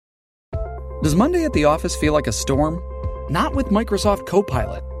Does Monday at the office feel like a storm? Not with Microsoft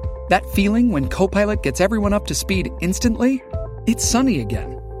Copilot. That feeling when Copilot gets everyone up to speed instantly? It's sunny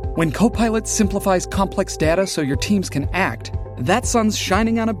again. When Copilot simplifies complex data so your teams can act, that sun's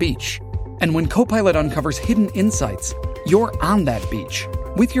shining on a beach. And when Copilot uncovers hidden insights, you're on that beach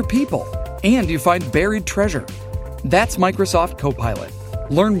with your people, and you find buried treasure. That's Microsoft Copilot.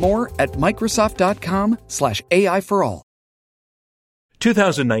 Learn more at Microsoft.com/AI for all.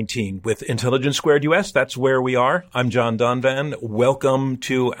 2019 with Intelligence Squared US. That's where we are. I'm John Donvan. Welcome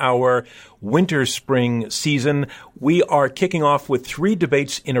to our winter-spring season. We are kicking off with 3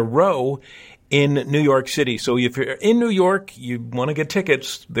 debates in a row in New York City. So if you're in New York, you want to get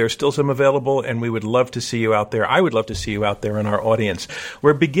tickets, there's still some available, and we would love to see you out there. I would love to see you out there in our audience.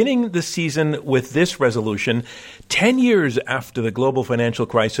 We're beginning the season with this resolution. 10 years after the global financial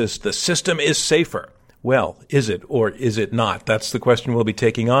crisis, the system is safer. Well, is it or is it not? That's the question we'll be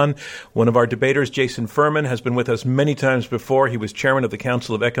taking on. One of our debaters, Jason Furman, has been with us many times before. He was chairman of the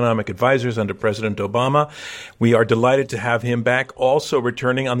Council of Economic Advisors under President Obama. We are delighted to have him back. Also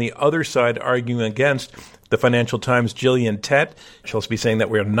returning on the other side, arguing against the Financial Times' Gillian Tett. She'll be saying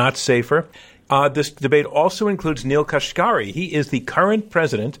that we're not safer. This debate also includes Neel Kashkari. He is the current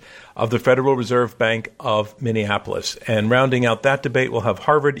president of the Federal Reserve Bank of Minneapolis. And rounding out that debate, we'll have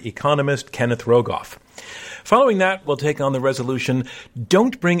Harvard economist Kenneth Rogoff. Following that, we'll take on the resolution,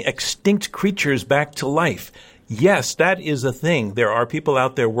 Don't Bring Extinct Creatures Back to Life. Yes, that is a thing. There are people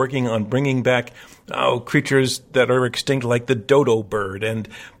out there working on bringing back creatures that are extinct, like the dodo bird and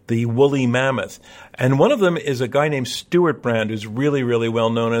the woolly mammoth. And one of them is a guy named Stuart Brand, who's really, really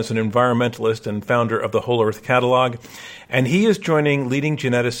well known as an environmentalist and founder of the Whole Earth Catalog. And he is joining leading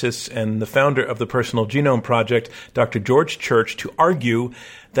geneticists and the founder of the Personal Genome Project, Dr. George Church, to argue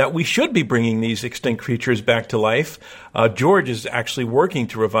that we should be bringing these extinct creatures back to life. George is actually working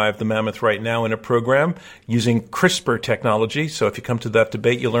to revive the mammoth right now in a program using CRISPR technology. So if you come to that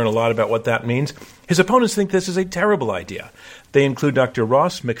debate, you'll learn a lot about what that means. His opponents think this is a terrible idea. They include Dr.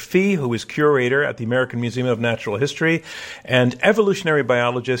 Ross McPhee, who is curator at the American Museum of Natural History, and evolutionary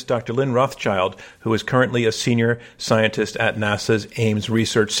biologist Dr. Lynn Rothschild, who is currently a senior scientist at NASA's Ames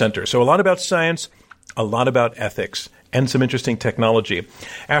Research Center. So a lot about science, a lot about ethics, and some interesting technology.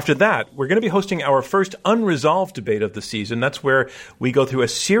 After that, we're going to be hosting our first unresolved debate of the season. That's where we go through a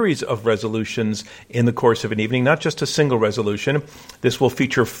series of resolutions in the course of an evening, not just a single resolution. This will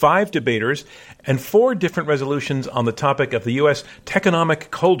feature 5 debaters and 4 different resolutions on the topic of the U.S.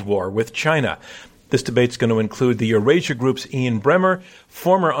 Techonomic Cold War with China. This debate's going to include the Eurasia Group's Ian Bremmer,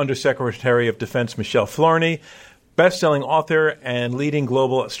 former Undersecretary of Defense Michelle Flourney, best-selling author and leading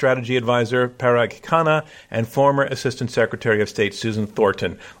global strategy advisor Parag Khanna, and former Assistant Secretary of State Susan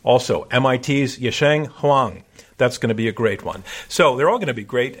Thornton. Also, MIT's Yasheng Huang. That's going to be a great one. So they're all going to be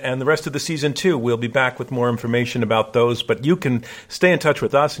great, and the rest of the season, too. We'll be back with more information about those, but you can stay in touch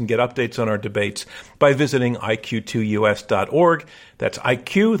with us and get updates on our debates by visiting iq2us.org. That's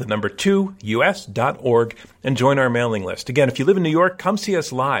IQ, the number 2, us.org, and join our mailing list. Again, if you live in New York, come see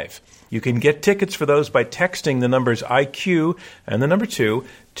us live. You can get tickets for those by texting the numbers IQ and the number 2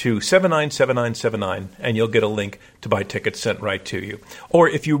 to 797979, and you'll get a link to buy tickets sent right to you. Or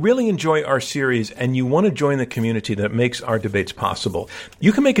if you really enjoy our series and you want to join the community that makes our debates possible,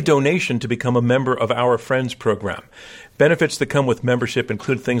 you can make a donation to become a member of our Friends program. Benefits that come with membership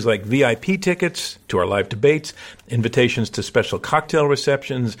include things like VIP tickets to our live debates, invitations to special cocktail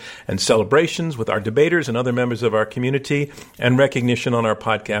receptions and celebrations with our debaters and other members of our community, and recognition on our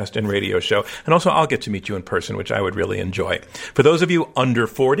podcast and radio show. And also, I'll get to meet you in person, which I would really enjoy. For those of you under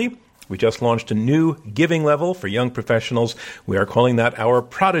 40, we just launched a new giving level for young professionals. We are calling that our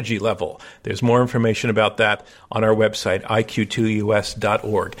Prodigy level. There's more information about that on our website,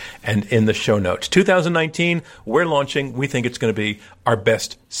 iq2us.org, and in the show notes. 2019, we're launching. We think it's going to be our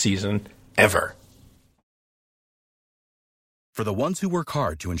best season ever. For the ones who work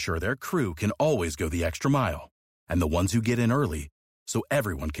hard to ensure their crew can always go the extra mile, and the ones who get in early so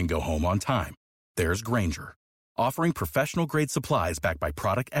everyone can go home on time, there's Grainger, offering professional-grade supplies backed by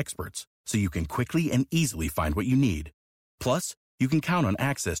product experts so you can quickly and easily find what you need. Plus, you can count on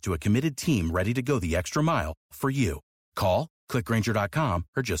access to a committed team ready to go the extra mile for you. Call, click Grainger.com,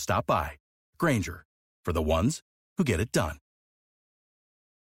 or just stop by. Grainger, for the ones who get it done.